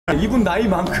이분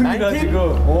나이만큼이나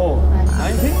지금.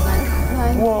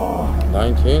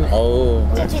 19? 어우.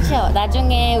 좋죠.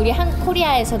 나중에 우리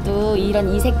코리아에서도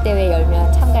이런 이색 대회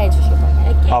열면 참가해 주실 건가요?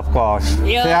 Of course.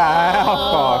 Yeah, of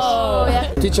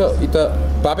course. Teacher, 이따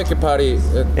barbecue party.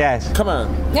 Yes. Come on.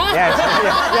 Yes.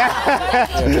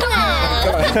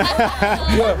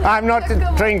 I'm not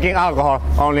drinking alcohol,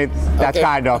 only that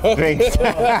kind of drinks.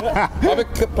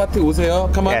 barbecue party 오세요.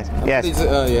 Come on. Yes. Please,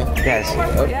 yeah. Yes.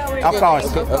 Of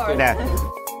course. Okay. Yeah.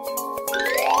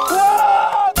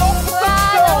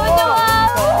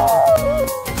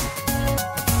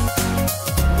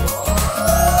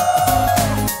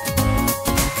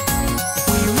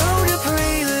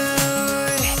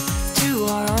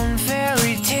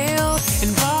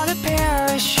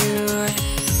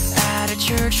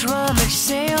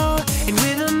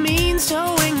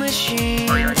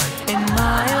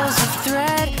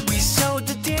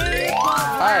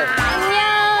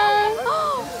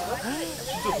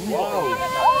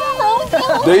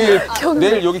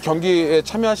 내일 여기 경기에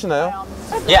참여하시나요?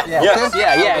 Yeah. This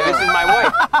is my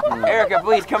wife. Erica,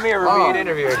 please come here. We're being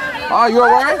interviewed. Your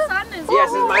wife? Yes,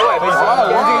 this is my wife.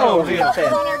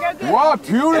 Wow,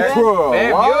 beautiful. Beautiful.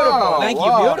 Thank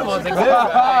you. Beautiful.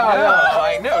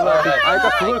 I know.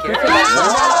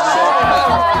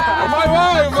 My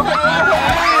wife.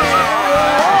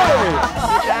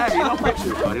 You know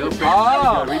pictures, buddy.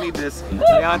 We need this.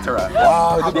 The entourage.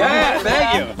 Wow. Yeah,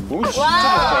 thank you.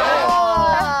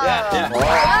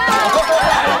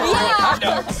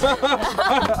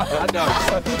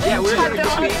 Yeah, we're gonna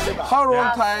compete. How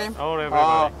long time?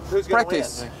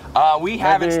 Practice. We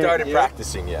haven't started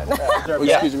practicing yet.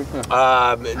 Excuse me.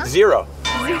 Zero.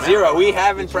 We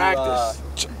haven't practiced.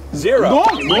 Zero. No.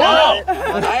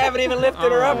 I haven't even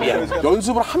lifted her up yet.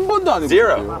 연습을 한 번도 안 해봤어요.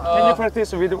 Zero. Can you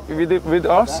practice with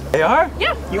us? They are?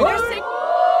 Yeah. You are?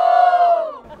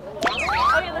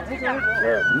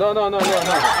 No.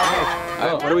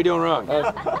 What are we doing wrong?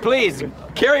 Please,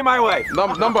 carry my wife.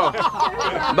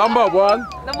 Number one.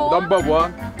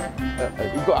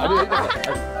 이거 아니에요?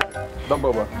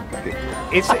 Number one.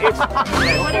 It's. What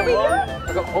are we doing?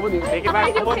 어머니. Take it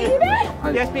back.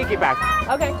 Just take it back.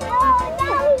 Okay.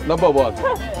 Number one.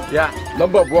 Yeah.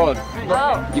 Number one.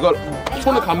 이걸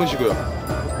손을 감으시고요.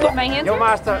 Put my hands Your in?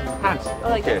 master hands.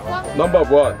 Like Okay. this? Number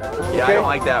one. Yeah, I don't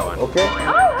like that one. Okay.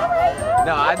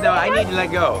 No, I need to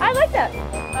let go. I like that.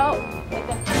 Oh.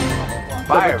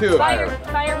 Fire. Number two.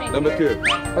 Fire me. Number two.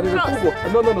 아니 이거 끄고.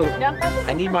 No.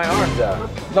 I need my arms out.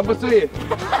 Number three.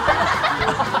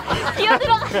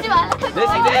 뛰어들어가지 마. This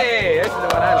is the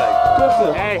one I like.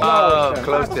 Close. Hey,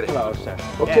 Close to it. Closer.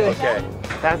 Okay. Okay.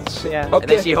 That's yeah. And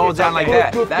then she holds on like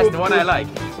that. That's the one I like.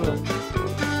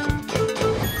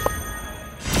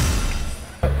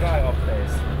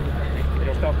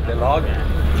 The log.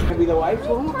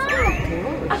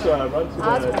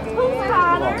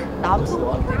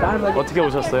 어떻게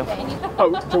오셨어요?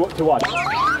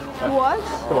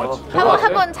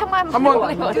 한번 참가 한번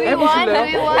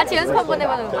해보실래요? 같이 연습 한번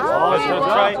해보는 거.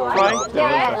 Try.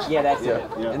 Yeah, that's it.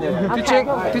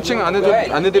 티칭 안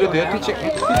해드려도 돼요? 티칭.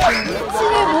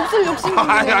 친의 몫을 욕심.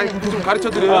 아니 좀 가르쳐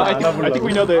드려요. I think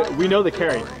we know the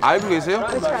carry. 알고 계세요?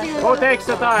 Who takes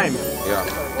the time? 야.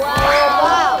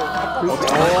 Who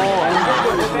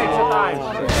takes the time?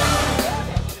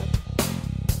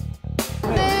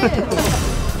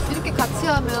 이렇게 같이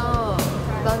하면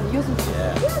난 이겼으면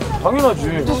좋겠어. 당연하지.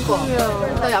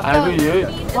 나 약간 얘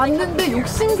왔는데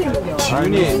욕심 생겨.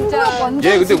 지훈이. 진짜 완전.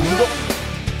 얘 근데 운동.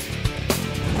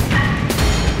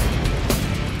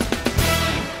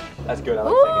 That's good. I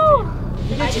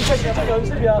like second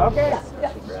team.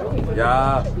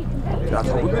 야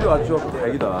저분들이 와주셔서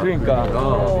다행이다. 그러니까.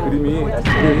 그림이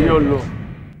리얼로.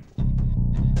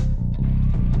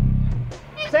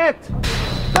 셋.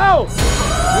 고!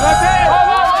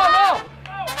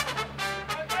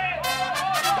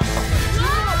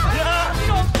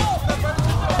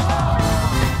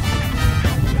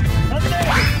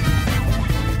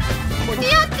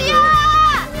 뛰어!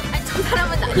 아니, 저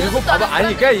사람은 그리고 봐봐.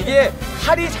 아니 그러니까 이게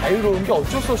팔이 자유로운 게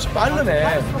어쩔 수 없이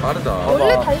빠르네. 빠르다.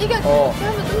 원래 달리기 할 때 이렇게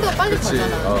하면 좀 더 빨리 그치.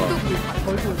 가잖아.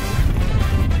 덜 돌지.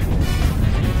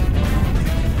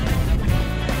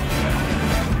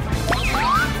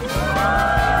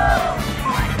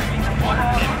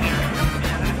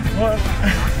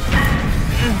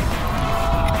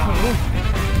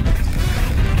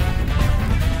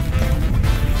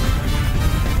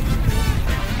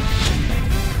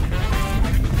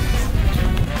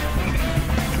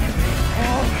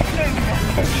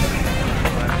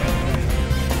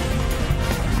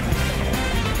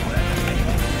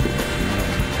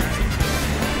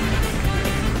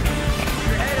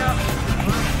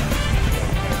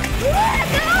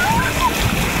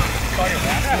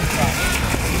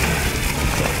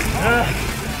 아.